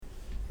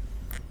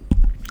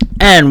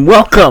and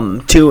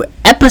welcome to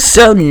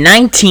episode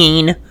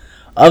 19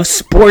 of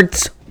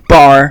Sports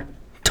Bar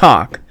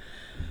Talk.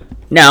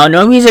 Now,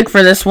 no music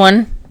for this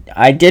one.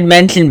 I did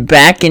mention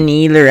back in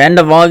either end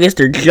of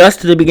August or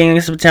just at the beginning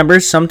of September,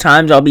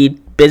 sometimes I'll be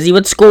busy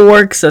with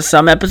schoolwork, so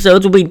some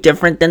episodes will be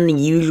different than the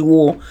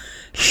usual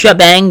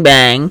shebang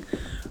bang.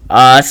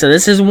 So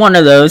this is one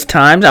of those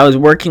times. I was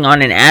working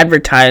on an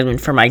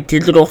advertisement for my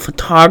digital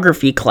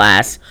photography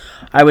class.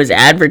 I was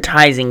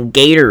advertising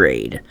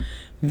Gatorade.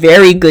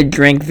 Very good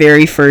drink,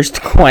 very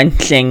thirst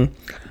quenching.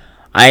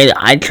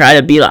 I try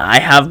to be. I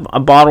have a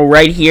bottle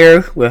right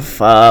here with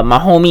my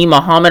homie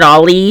Muhammad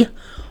Ali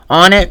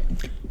on it.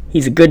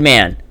 He's a good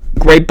man,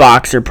 great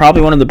boxer,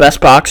 probably one of the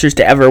best boxers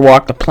to ever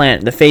walk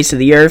the face of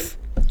the earth.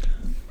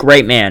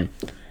 Great man.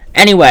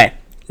 Anyway,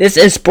 this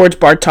is Sports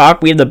Bar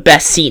Talk. We have the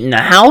best seat in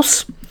the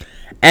house.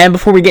 And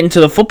before we get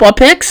into the football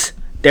picks,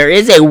 there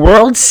is a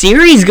World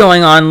Series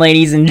going on,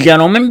 ladies and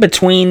gentlemen,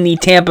 between the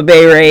Tampa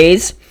Bay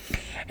Rays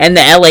and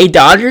the LA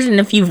Dodgers. And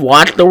if you've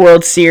watched the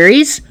World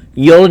Series,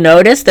 you'll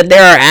notice that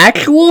there are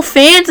actual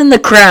fans in the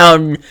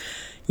crowd.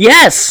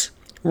 Yes,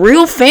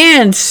 real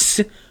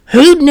fans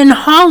hooting and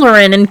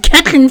hollering and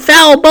catching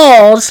foul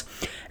balls.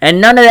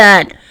 And none of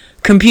that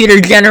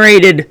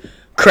computer-generated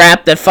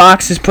crap that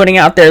Fox is putting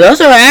out there. Those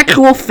are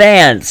actual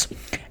fans.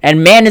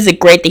 And man, is it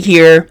great to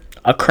hear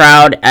a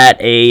crowd at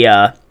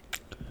a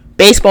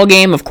baseball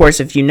game. Of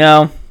course, if you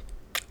know,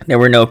 there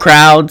were no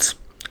crowds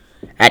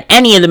at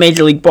any of the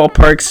major league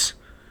ballparks.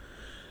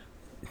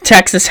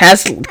 Texas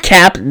has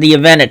capped the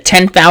event at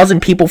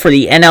 10,000 people for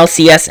the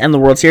NLCS and the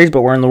World Series,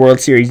 but we're in the World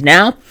Series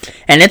now.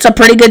 And it's a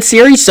pretty good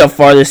series so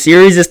far. The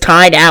series is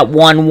tied at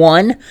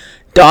 1-1.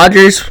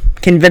 Dodgers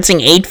convincing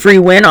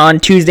 8-3 win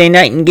on Tuesday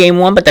night in Game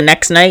 1, but the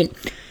next night,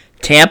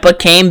 Tampa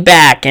came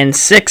back in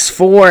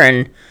 6-4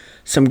 and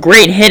some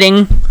great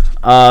hitting.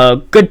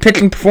 Good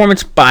pitching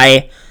performance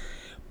by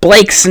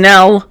Blake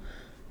Snell,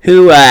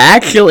 who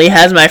actually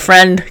has my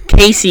friend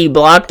Casey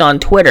blocked on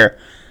Twitter.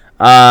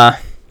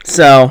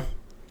 So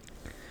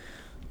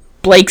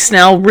Blake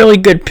Snell, really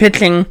good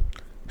pitching,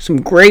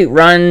 some great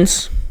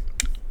runs,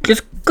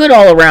 just good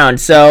all around.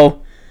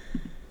 So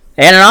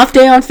they had an off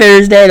day on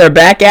Thursday. They're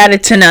back at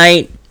it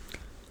tonight,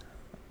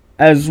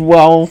 as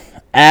well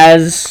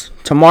as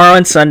tomorrow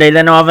and Sunday.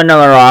 Then I'll have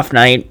another off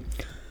night.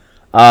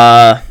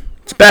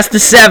 It's best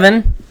of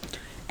 7,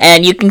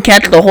 and you can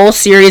catch the whole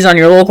series on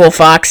your local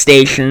Fox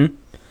station.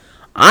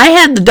 I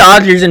had the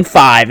Dodgers in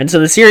 5, and so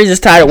the series is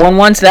tied at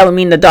 1-1, so that would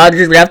mean the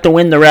Dodgers would have to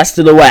win the rest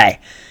of the way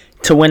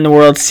to win the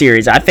World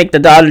Series. I think the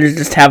Dodgers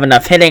just have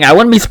enough hitting. I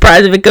wouldn't be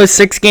surprised if it goes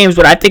 6 games,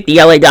 but I think the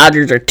LA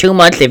Dodgers are too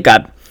much. They've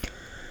got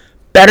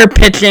better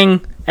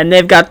pitching, and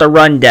they've got the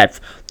run depth.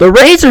 The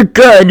Rays are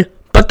good,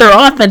 but their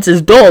offense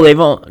is dull.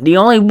 The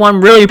only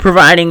one really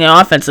providing the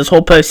offense this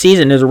whole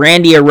postseason is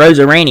Randy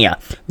Arozarena.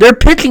 Their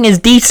pitching is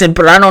decent,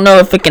 but I don't know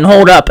if it can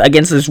hold up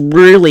against this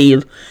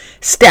really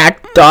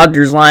stacked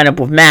Dodgers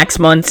lineup with Max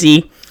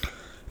Muncy,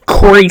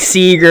 Corey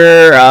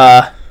Seager,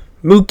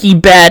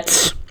 Mookie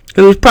Betts,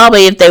 who's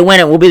probably, if they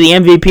win it, will be the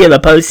MVP of the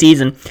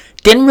postseason.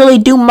 Didn't really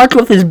do much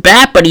with his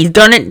bat, but he's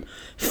done it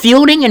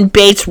fielding and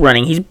base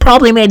running. He's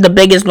probably made the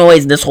biggest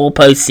noise this whole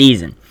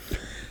postseason.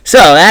 So,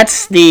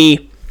 that's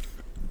the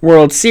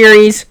World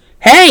Series.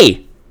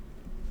 Hey!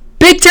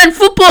 Big Ten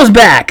football's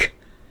back!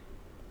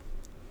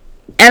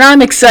 And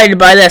I'm excited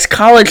by this.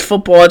 College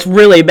football, it's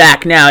really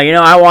back now. You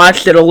know, I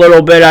watched it a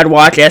little bit. I'd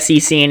watch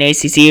SEC and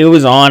ACC. It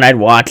was on. I'd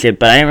watch it.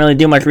 But I didn't really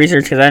do much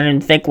research because I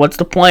didn't think, what's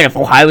the point if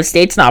Ohio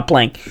State's not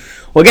playing?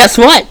 Well, guess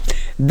what?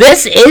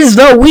 This is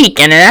the week.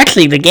 And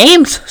actually, the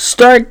games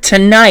start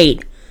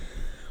tonight.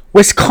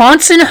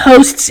 Wisconsin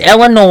hosts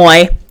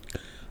Illinois.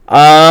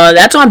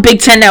 That's on Big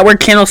Ten Network,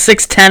 Channel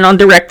 610 on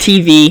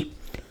DirecTV.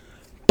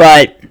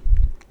 But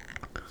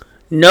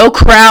no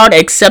crowd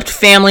except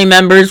family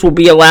members will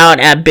be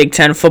allowed at Big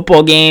Ten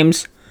football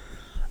games.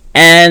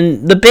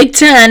 And the Big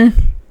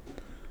Ten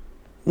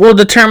will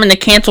determine the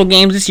canceled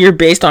games this year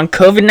based on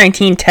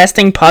COVID-19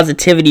 testing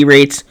positivity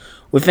rates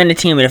within a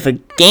team. And if a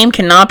game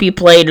cannot be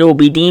played, it will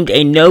be deemed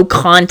a no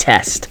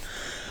contest.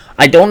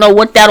 I don't know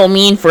what that'll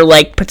mean for,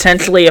 like,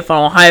 potentially if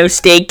Ohio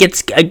State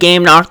gets a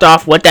game knocked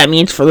off, what that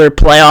means for their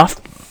playoff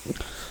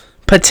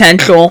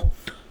potential.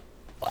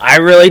 I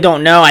really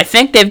don't know. I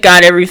think they've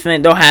got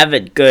everything. They'll have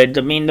it good.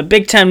 I mean, the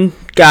Big Ten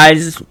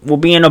guys will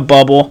be in a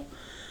bubble.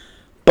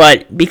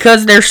 But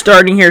because they're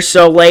starting here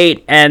so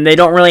late and they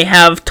don't really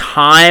have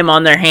time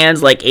on their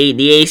hands like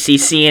the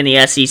ACC and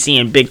the SEC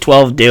and Big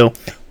 12 do,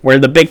 where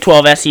the Big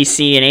 12, SEC,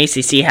 and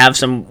ACC have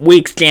some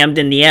weeks jammed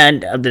in the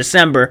end of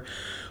December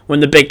when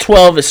the Big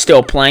 12 is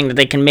still playing that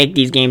they can make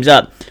these games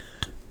up.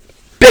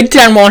 Big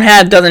Ten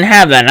doesn't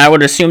have that, and I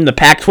would assume the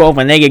Pac-12,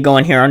 when they get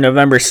going here on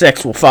November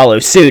 6th, will follow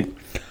suit.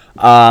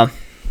 But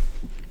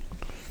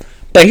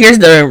here's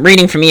the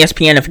reading from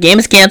ESPN. If a game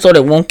is canceled,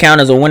 it won't count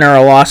as a win or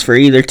a loss for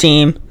either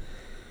team.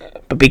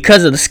 But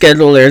because of the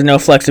schedule, there's no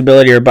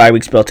flexibility or bye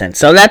weeks built in.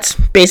 So that's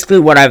basically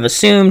what I've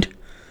assumed.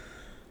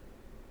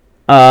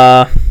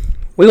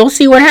 We will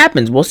see what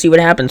happens. We'll see what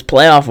happens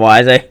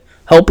playoff-wise. I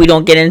Hope we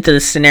don't get into the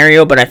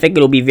scenario, but I think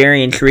it'll be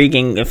very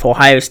intriguing if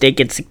Ohio State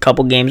gets a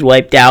couple games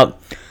wiped out.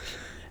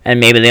 And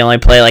maybe they only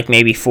play like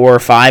maybe 4 or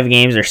 5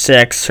 games or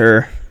 6.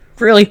 Or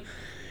really,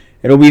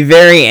 it'll be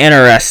very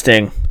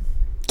interesting.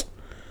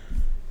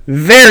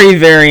 Very,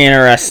 very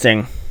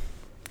interesting.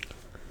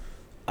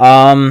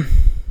 So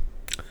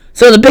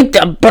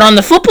but on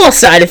the football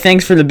side of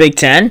things for the Big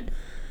Ten,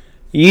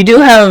 you do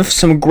have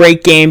some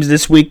great games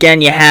this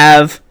weekend. You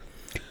have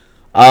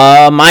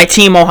my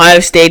team, Ohio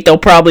State. They'll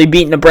probably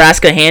beat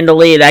Nebraska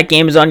handily. That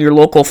game is on your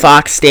local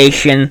Fox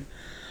station.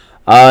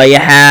 You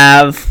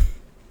have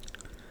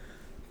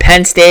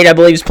Penn State, I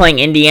believe, is playing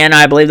Indiana.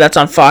 I believe that's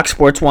on Fox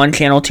Sports 1,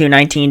 Channel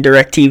 219,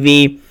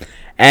 DirecTV.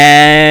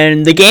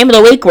 And the game of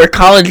the week where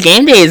College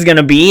Game Day is going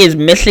to be is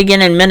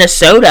Michigan and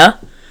Minnesota.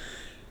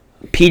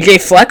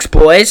 PJ Flex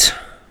boys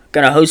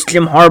going to host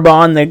Jim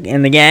Harbaugh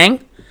and the gang.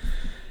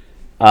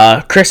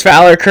 Chris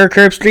Fowler, Kirk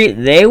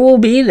Herbstreit, they will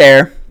be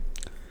there.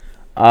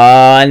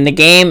 And the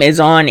game is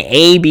on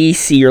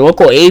ABC, your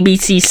local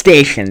ABC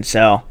station.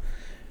 So,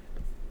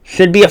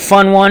 should be a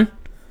fun one.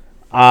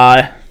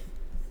 I'm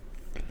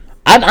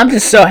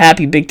just so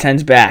happy Big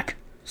Ten's back.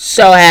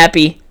 So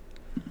happy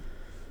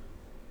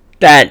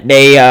that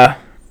they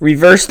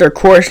reversed their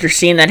course. They're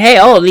seeing that, hey,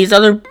 these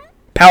other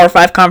Power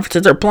 5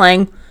 conferences are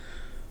playing.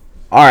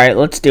 All right,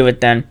 let's do it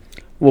then.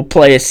 We'll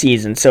play a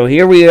season. So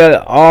here we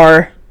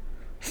are.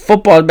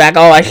 Football's back.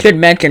 I should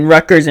mention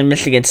Rutgers and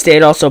Michigan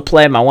State also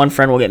play. My one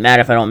friend will get mad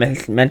if I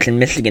don't mention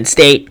Michigan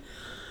State.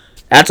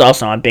 That's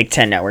also on Big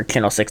Ten Network,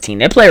 Channel 16.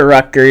 They play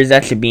Rutgers.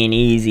 That should be an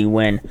easy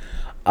win.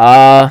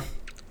 I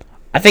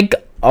think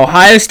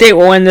Ohio State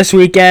will win this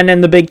weekend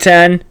in the Big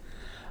Ten.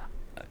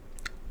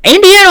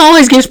 Indiana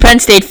always gives Penn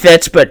State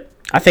fits, but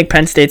I think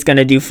Penn State's going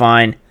to do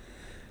fine.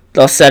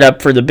 They'll set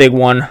up for the big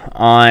one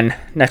on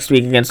next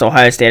week against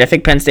Ohio State. I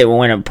think Penn State will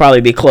win. It'll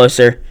probably be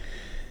closer.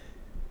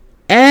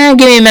 And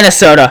give me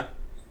Minnesota.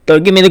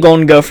 Give me the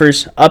Golden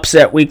Gophers.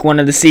 Upset week 1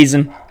 of the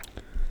season.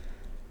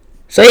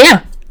 So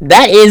yeah,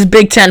 that is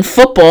Big Ten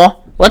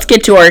football. Let's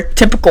get to our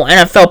typical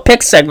NFL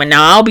pick segment.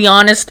 Now, I'll be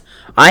honest,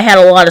 I had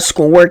a lot of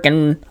schoolwork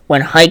and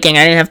went hiking.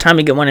 I didn't have time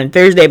to get one on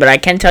Thursday, but I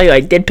can tell you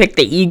I did pick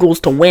the Eagles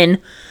to win.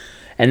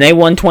 And they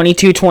won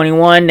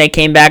 22-21. They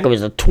came back. It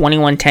was a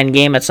 21-10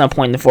 game at some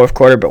point in the fourth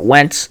quarter, but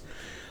Wentz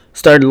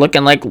started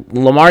looking like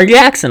Lamar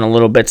Jackson a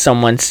little bit.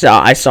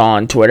 I saw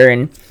on Twitter,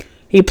 and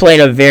he played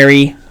a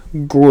very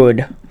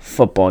good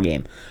football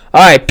game.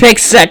 All right, pick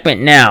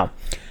segment now.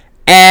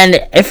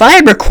 And if I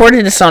had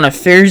recorded this on a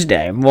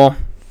Thursday,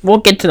 we'll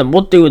get to them.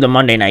 We'll do the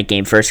Monday night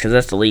game first because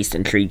that's the least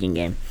intriguing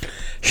game.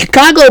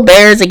 Chicago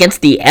Bears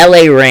against the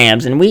LA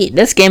Rams, and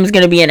this game is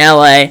going to be in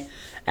LA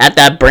at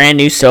that brand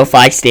new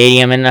SoFi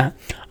Stadium. And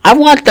I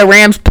watched the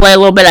Rams play a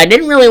little bit. I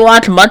didn't really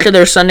watch much of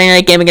their Sunday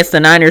night game against the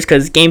Niners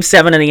because Game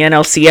 7 of the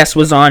NLCS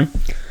was on.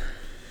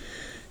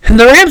 And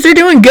the Rams are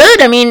doing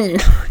good. I mean,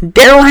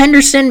 Darrell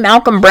Henderson,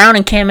 Malcolm Brown,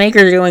 and Cam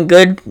Akers are doing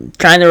good,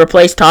 trying to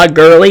replace Todd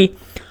Gurley.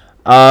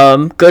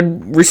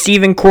 Good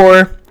receiving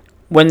core.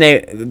 When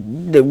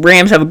the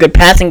Rams have a good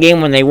passing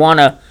game when they want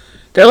to.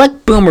 They're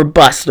like boom or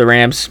bust, the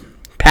Rams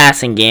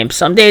passing game.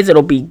 Some days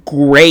it'll be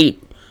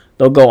great.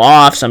 They'll go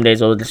off. Some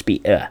days it'll just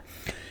be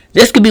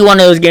This could be one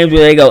of those games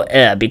where they go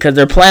because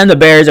they're playing the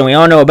Bears, and we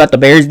all know about the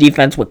Bears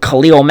defense with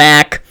Khalil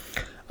Mack.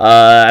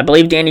 I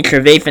believe Danny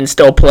Trevathan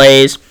still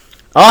plays.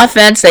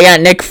 Offense, they got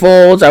Nick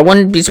Foles. I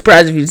wouldn't be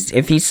surprised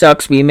if he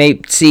sucks. We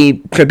may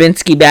see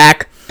Trubinsky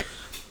back,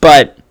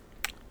 but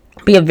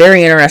it'll be a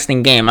very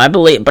interesting game. I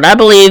believe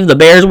the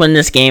Bears win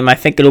this game. I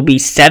think it'll be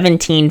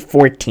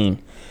 17-14.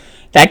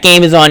 That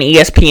game is on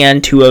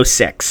ESPN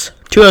 206.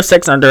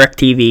 206 on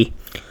DirecTV.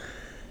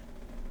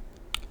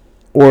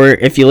 Or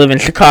if you live in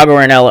Chicago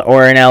or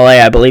in LA,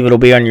 I believe it'll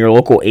be on your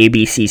local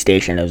ABC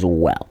station as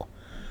well.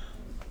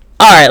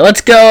 All right, let's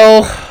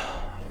go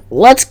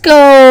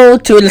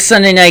to the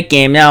Sunday night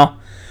game. Now,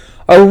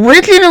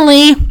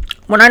 originally,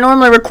 when I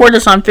normally record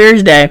this on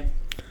Thursday,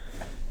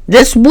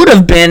 this would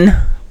have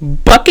been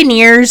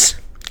Buccaneers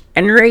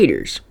and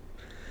Raiders.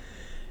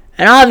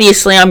 And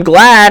obviously, I'm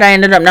glad I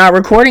ended up not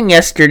recording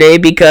yesterday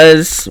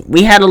because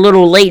we had a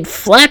little late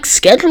flex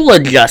schedule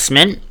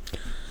adjustment.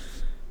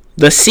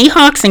 The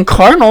Seahawks and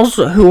Cardinals,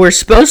 who were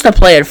supposed to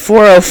play at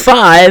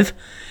 4:05,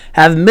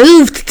 have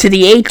moved to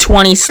the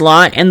 8:20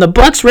 slot, and the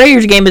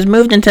Bucs-Raiders game has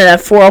moved into that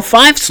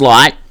 4:05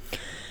 slot.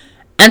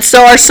 And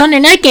so our Sunday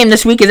night game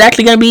this week is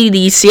actually going to be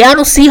the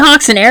Seattle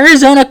Seahawks and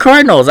Arizona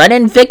Cardinals. I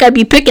didn't think I'd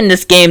be picking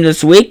this game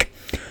this week.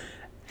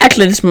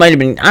 Actually, this might have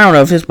been, I don't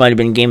know if this might have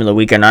been game of the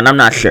week or not. I'm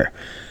not sure.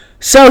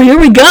 So here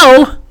we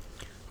go.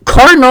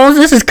 Cardinals,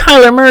 this is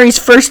Kyler Murray's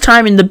first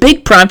time in the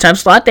big primetime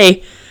slot.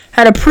 They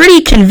had a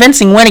pretty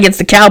convincing win against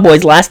the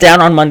Cowboys last out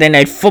on Monday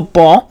Night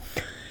Football.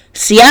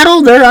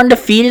 Seattle, they're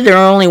undefeated. They're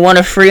only one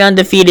of 3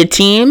 undefeated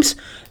teams.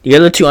 The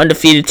other 2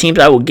 undefeated teams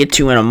I will get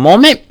to in a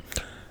moment.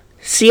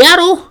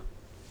 Seattle,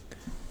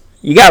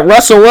 you got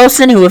Russell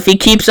Wilson, who if he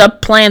keeps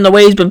up playing the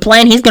way he's been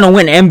playing, he's going to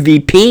win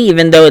MVP,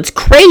 even though it's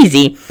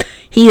crazy.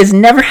 He has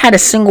never had a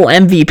single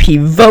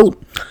MVP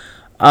vote.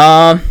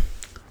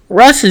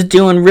 Russ is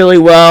doing really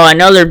well. I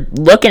know they're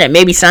looking at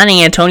maybe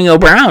signing Antonio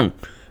Brown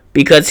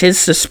because his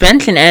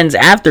suspension ends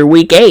after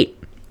week 8.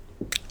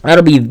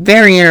 That'll be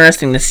very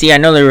interesting to see. I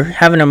know they're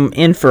having him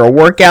in for a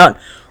workout.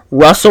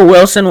 Russell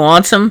Wilson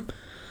wants him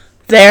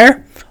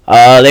there.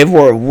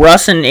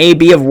 Russ and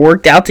AB have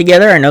worked out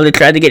together. I know they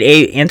tried to get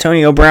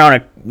Antonio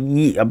Brown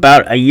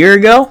about a year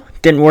ago.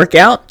 Didn't work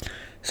out.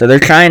 So they're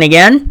trying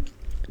again.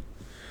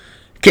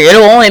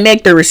 It'll only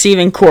make the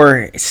receiving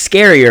core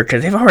scarier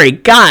because they've already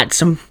got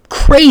some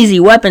crazy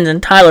weapons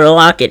in Tyler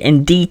Lockett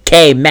and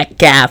DK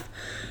Metcalf.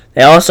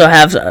 They also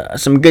have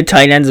some good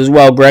tight ends as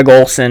well. Greg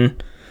Olsen,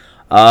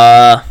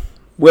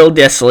 Will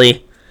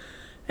Dissly.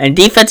 And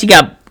defense,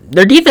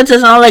 their defense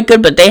isn't all that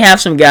good, but they have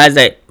some guys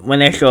that when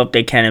they show up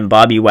they can, and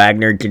Bobby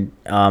Wagner could,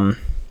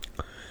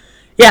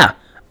 yeah.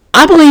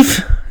 I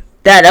believe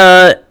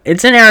that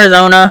it's in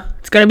Arizona.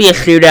 It's going to be a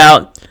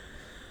shootout.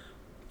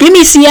 Give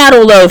me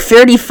Seattle, though,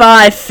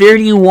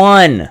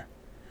 35-31.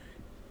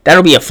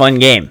 That'll be a fun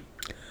game.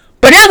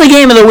 But now the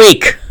game of the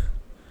week.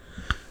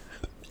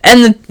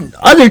 And the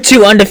other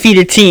two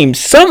undefeated teams.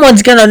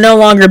 Someone's going to no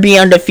longer be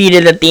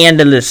undefeated at the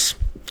end of this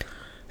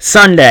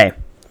Sunday.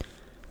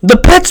 The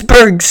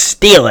Pittsburgh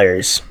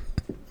Steelers,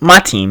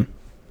 my team,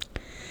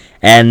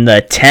 and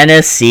the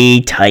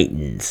Tennessee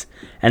Titans.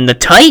 And the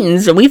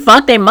Titans, we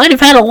thought they might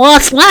have had a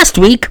loss last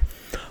week,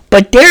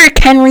 but Derrick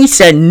Henry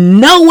said,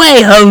 "No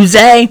way,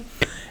 Jose,"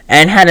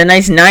 and had a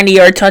nice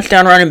 90-yard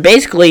touchdown run and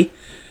basically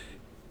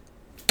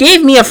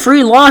gave me a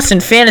free loss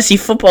in fantasy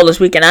football this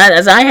week, and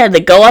as I had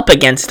to go up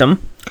against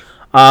him.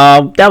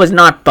 That was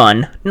not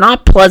fun.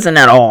 Not pleasant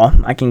at all.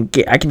 I can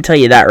tell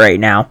you that right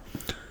now.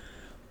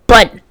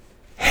 But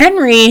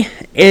Henry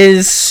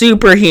is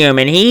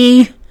superhuman.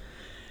 He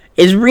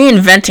is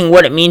reinventing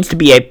what it means to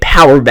be a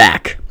power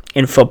back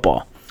in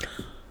football.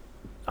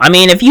 I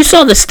mean, if you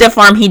saw the stiff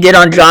arm he did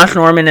on Josh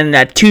Norman in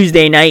that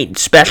Tuesday night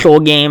special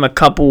game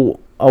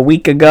a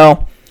week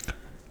ago,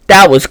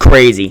 that was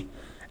crazy.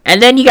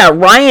 And then you got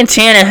Ryan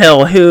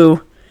Tannehill,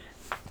 who,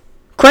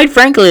 quite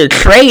frankly, the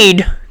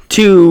trade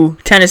to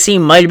Tennessee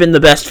might have been the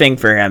best thing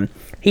for him.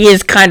 He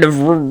is kind of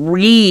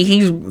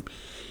he's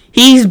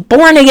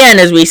born again,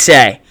 as we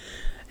say.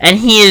 And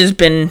he's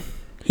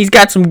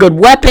got some good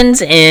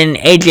weapons in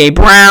A.J.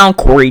 Brown,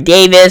 Corey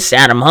Davis,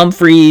 Adam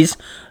Humphries,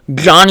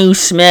 Jonnu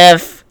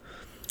Smith,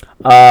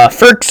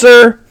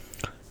 Ferkser.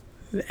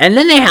 And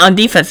then on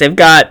defense, they've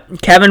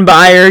got Kevin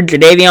Byard,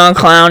 Jadeveon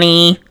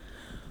Clowney.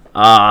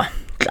 I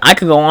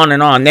could go on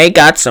and on. They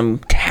got some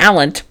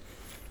talent.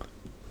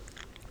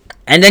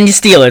 And then your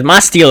Steelers, my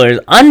Steelers,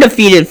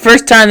 undefeated.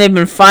 First time they've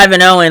been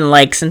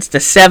 5-0 since the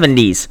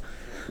 70s.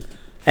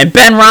 And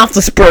Ben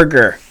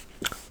Roethlisberger.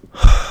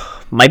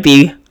 Might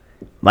be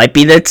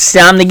the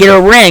time to get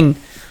a ring.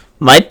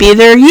 Might be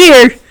their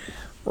year.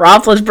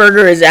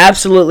 Roethlisberger is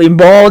absolutely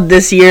bald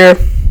this year.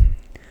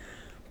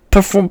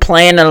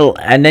 Playing,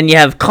 and then you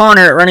have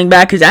Connor at running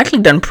back, who's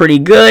actually done pretty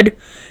good.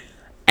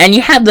 And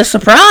you have the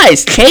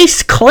surprise,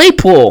 Chase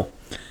Claypool.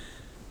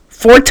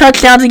 4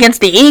 touchdowns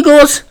against the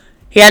Eagles.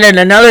 He had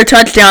another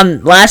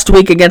touchdown last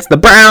week against the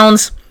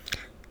Browns.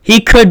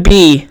 He could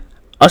be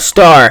a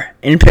star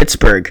in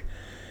Pittsburgh.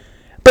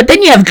 But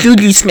then you have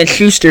Juju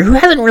Smith-Schuster, who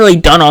hasn't really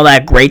done all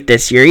that great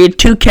this year. He had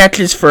 2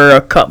 catches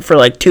for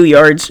 2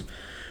 yards,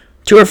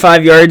 2 or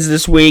 5 yards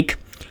this week.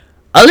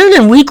 Other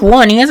than week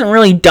 1, he hasn't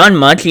really done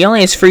much. He only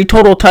has 3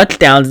 total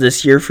touchdowns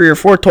this year, 3 or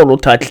 4 total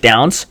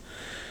touchdowns.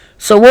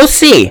 So we'll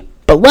see.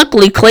 But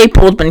luckily,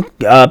 Claypool's been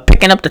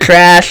picking up the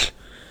trash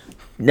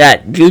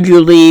that Juju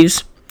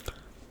leaves.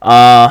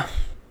 Eric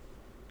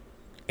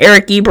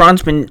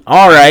Ebron's been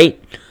alright.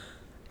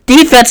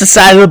 Defensive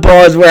side of the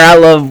ball is where I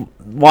love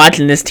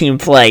watching this team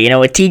play.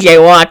 With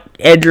TJ Watt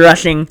edge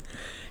rushing.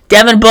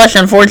 Devin Bush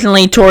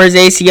unfortunately tore his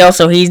ACL,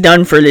 so he's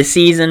done for this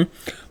season.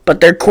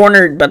 But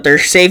their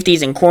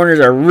safeties and corners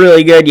are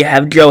really good. You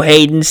have Joe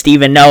Hayden,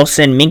 Steven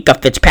Nelson,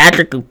 Minkah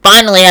Fitzpatrick, who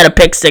finally had a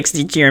pick 6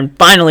 this year and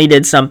finally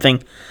did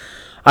something.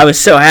 I was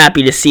so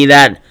happy to see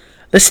that.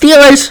 The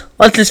Steelers,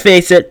 let's just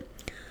face it,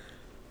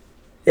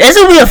 this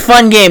will be a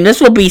fun game.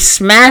 This will be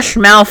smash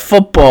mouth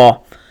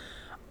football.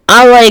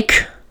 I'm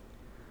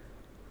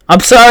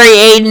sorry,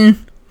 Aiden,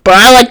 but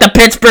I like the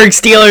Pittsburgh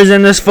Steelers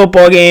in this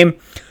football game.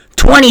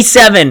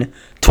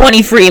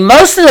 27-23.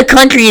 Most of the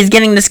country is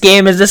getting this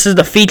game as this is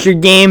the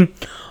featured game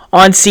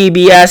on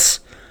CBS.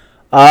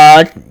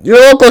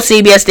 Your local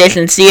CBS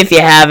station, see if you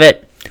have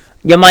it.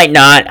 You might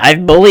not. I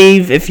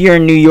believe if you're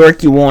in New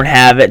York, you won't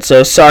have it.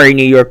 So sorry,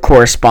 New York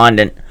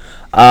correspondent.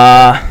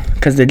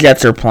 Because the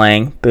Jets are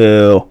playing.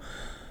 Boo.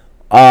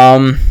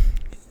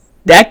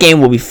 That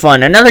game will be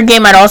fun. Another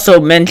game I'd also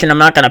mention, I'm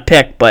not going to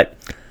pick, but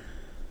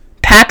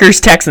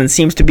Packers-Texans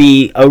seems to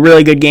be a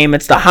really good game.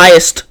 It's the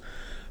highest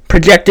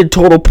projected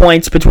total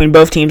points between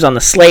both teams on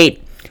the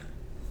slate.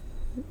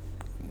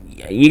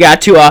 You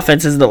got 2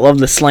 offenses that love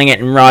to sling it,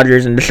 and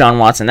Rodgers and Deshaun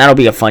Watson. That'll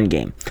be a fun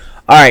game.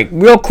 All right,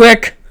 real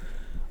quick.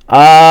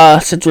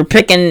 Since we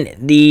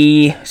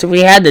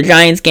had the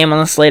Giants game on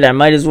the slate, I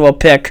might as well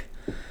pick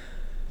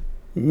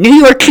New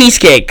York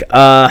Cheesecake.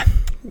 I'm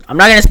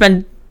not going to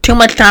spend too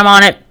much time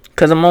on it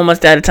because I'm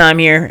almost out of time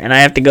here and I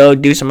have to go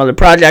do some other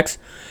projects.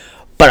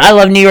 But I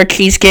love New York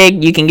cheesecake.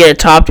 You can get it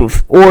topped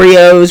with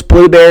Oreos,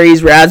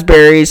 blueberries,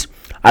 raspberries.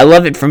 I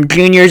love it from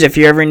Junior's. If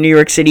you're ever in New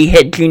York City,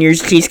 hit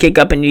Junior's Cheesecake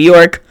up in New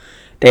York.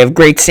 They have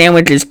great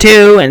sandwiches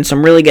too, and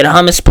some really good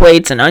hummus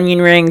plates and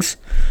onion rings.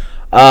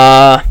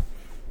 I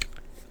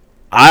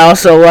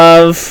also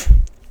love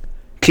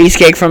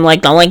cheesecake from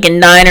like the Lincoln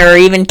Diner or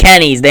even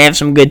Kenny's. They have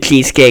some good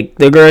cheesecake.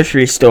 The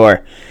grocery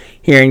store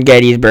here in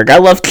Gettysburg. I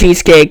love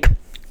cheesecake.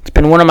 It's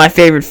been one of my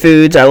favorite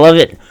foods. I love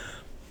it.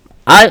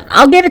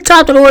 I'll get it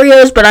topped with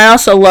Oreos, but I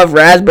also love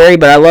raspberry,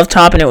 but I love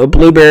topping it with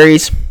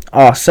blueberries.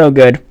 Oh, so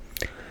good.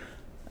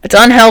 It's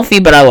unhealthy,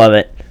 but I love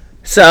it.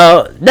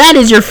 So, that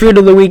is your food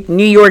of the week,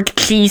 New York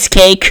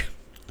cheesecake.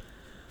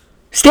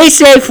 Stay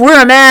safe,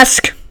 wear a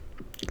mask.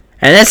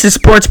 And this is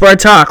Sports Bar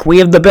Talk. We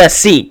have the best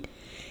seat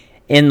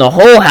in the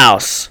whole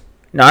house.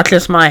 Not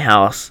just my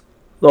house,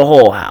 the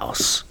whole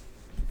house.